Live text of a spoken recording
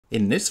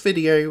In this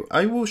video,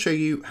 I will show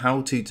you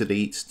how to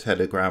delete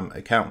Telegram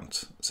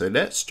account. So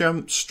let's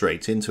jump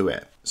straight into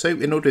it. So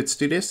in order to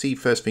do this, the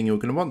first thing you're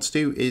going to want to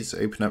do is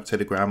open up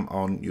Telegram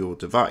on your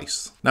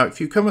device. Now,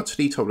 if you come up to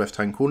the top left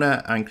hand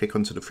corner and click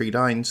onto the three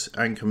lines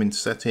and come into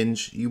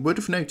settings, you would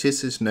have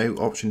noticed there's no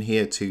option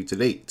here to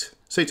delete.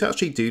 So to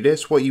actually do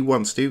this, what you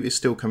want to do is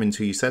still come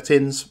into your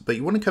settings, but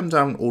you want to come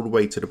down all the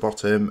way to the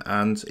bottom,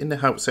 and in the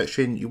help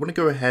section, you want to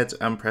go ahead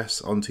and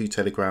press onto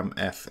Telegram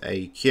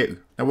FAQ.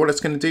 Now what it's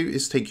going to do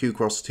is take you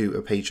across to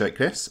a page like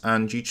this,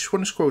 and you just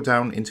want to scroll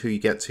down until you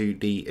get to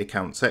the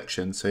account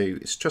section. So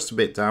it's just a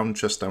bit down,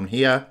 just down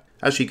here.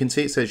 As you can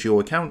see, it says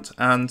your account,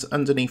 and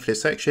underneath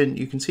this section,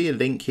 you can see a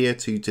link here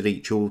to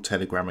delete your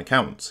Telegram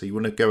account. So you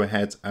want to go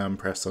ahead and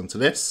press onto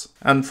this.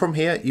 And from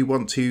here, you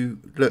want to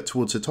look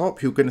towards the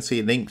top. You're going to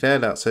see a link there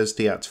that says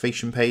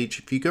deactivation page.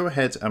 If you go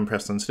ahead and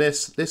press onto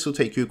this, this will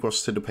take you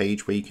across to the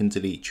page where you can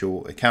delete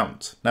your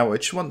account. Now, I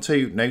just want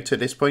to note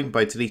at this point,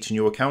 by deleting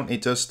your account,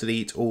 it does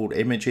delete all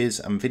images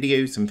and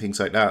videos and things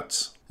like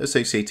that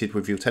associated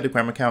with your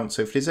Telegram account.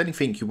 So if there's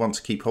anything you want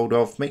to keep hold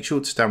of, make sure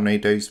to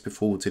download those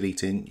before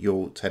deleting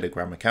your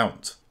Telegram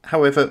account.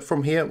 However,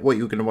 from here, what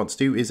you're going to want to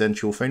do is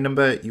enter your phone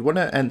number. You want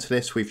to enter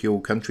this with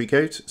your country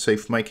code. So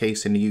for my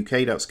case in the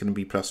UK, that's going to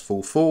be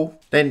 +44.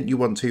 Then you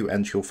want to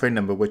enter your phone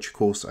number, which of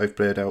course I've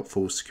blurred out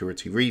for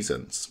security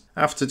reasons.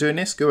 After doing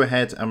this, go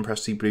ahead and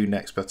press the blue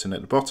next button at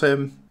the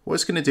bottom. What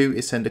it's going to do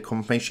is send a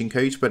confirmation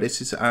code, but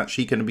this is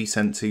actually going to be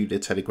sent to the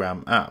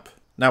Telegram app.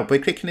 Now, by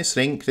clicking this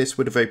link, this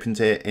would have opened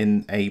it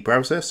in a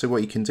browser. So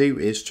what you can do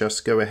is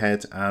just go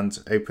ahead and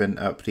open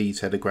up the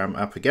Telegram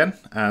app again,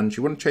 and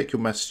you want to check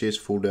your messages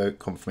for the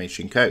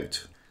confirmation code.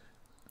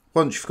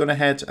 Once you've gone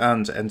ahead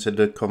and entered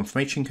the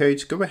confirmation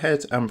code, go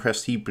ahead and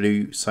press the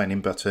blue sign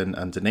in button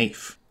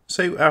underneath.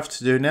 So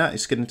after doing that,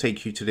 it's going to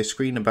take you to this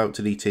screen about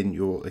deleting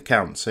your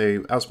account.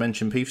 So as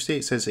mentioned previously,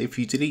 it says if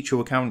you delete your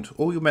account,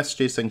 all your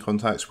messages and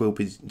contacts will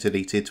be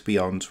deleted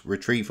beyond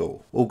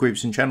retrieval. All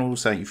groups and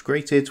channels that you've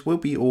created will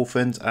be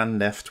orphaned and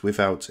left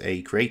without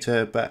a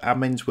creator, but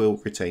admins will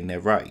retain their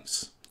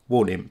rights.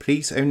 Warning,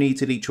 please only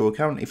delete your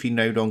account if you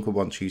no longer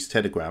want to use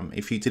Telegram.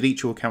 If you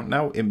delete your account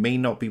now, it may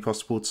not be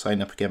possible to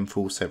sign up again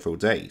for several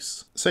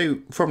days. So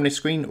from this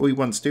screen, all you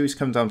want to do is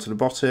come down to the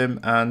bottom,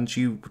 and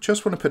you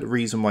just want to put the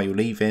reason why you're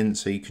leaving.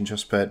 So you can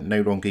just put no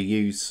longer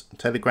use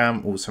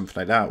Telegram or something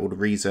like that, or the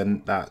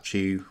reason that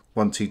you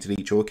want to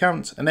delete your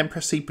account, and then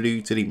press the blue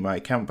delete my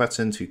account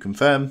button to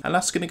confirm, and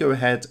that's going to go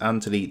ahead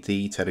and delete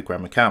the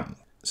Telegram account.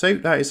 So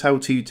that is how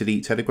to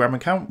delete Telegram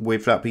account.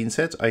 With that being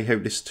said, I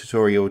hope this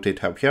tutorial did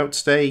help you out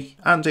today,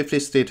 and if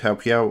this did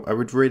help you out, I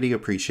would really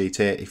appreciate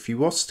it if you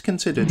was to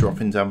consider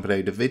dropping down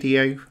below the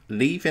video,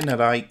 leaving a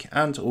like,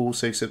 and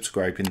also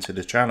subscribing to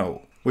the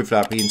channel. With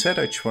that being said,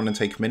 I just want to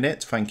take a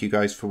minute to thank you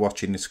guys for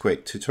watching this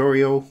quick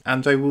tutorial,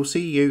 and I will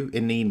see you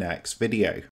in the next video.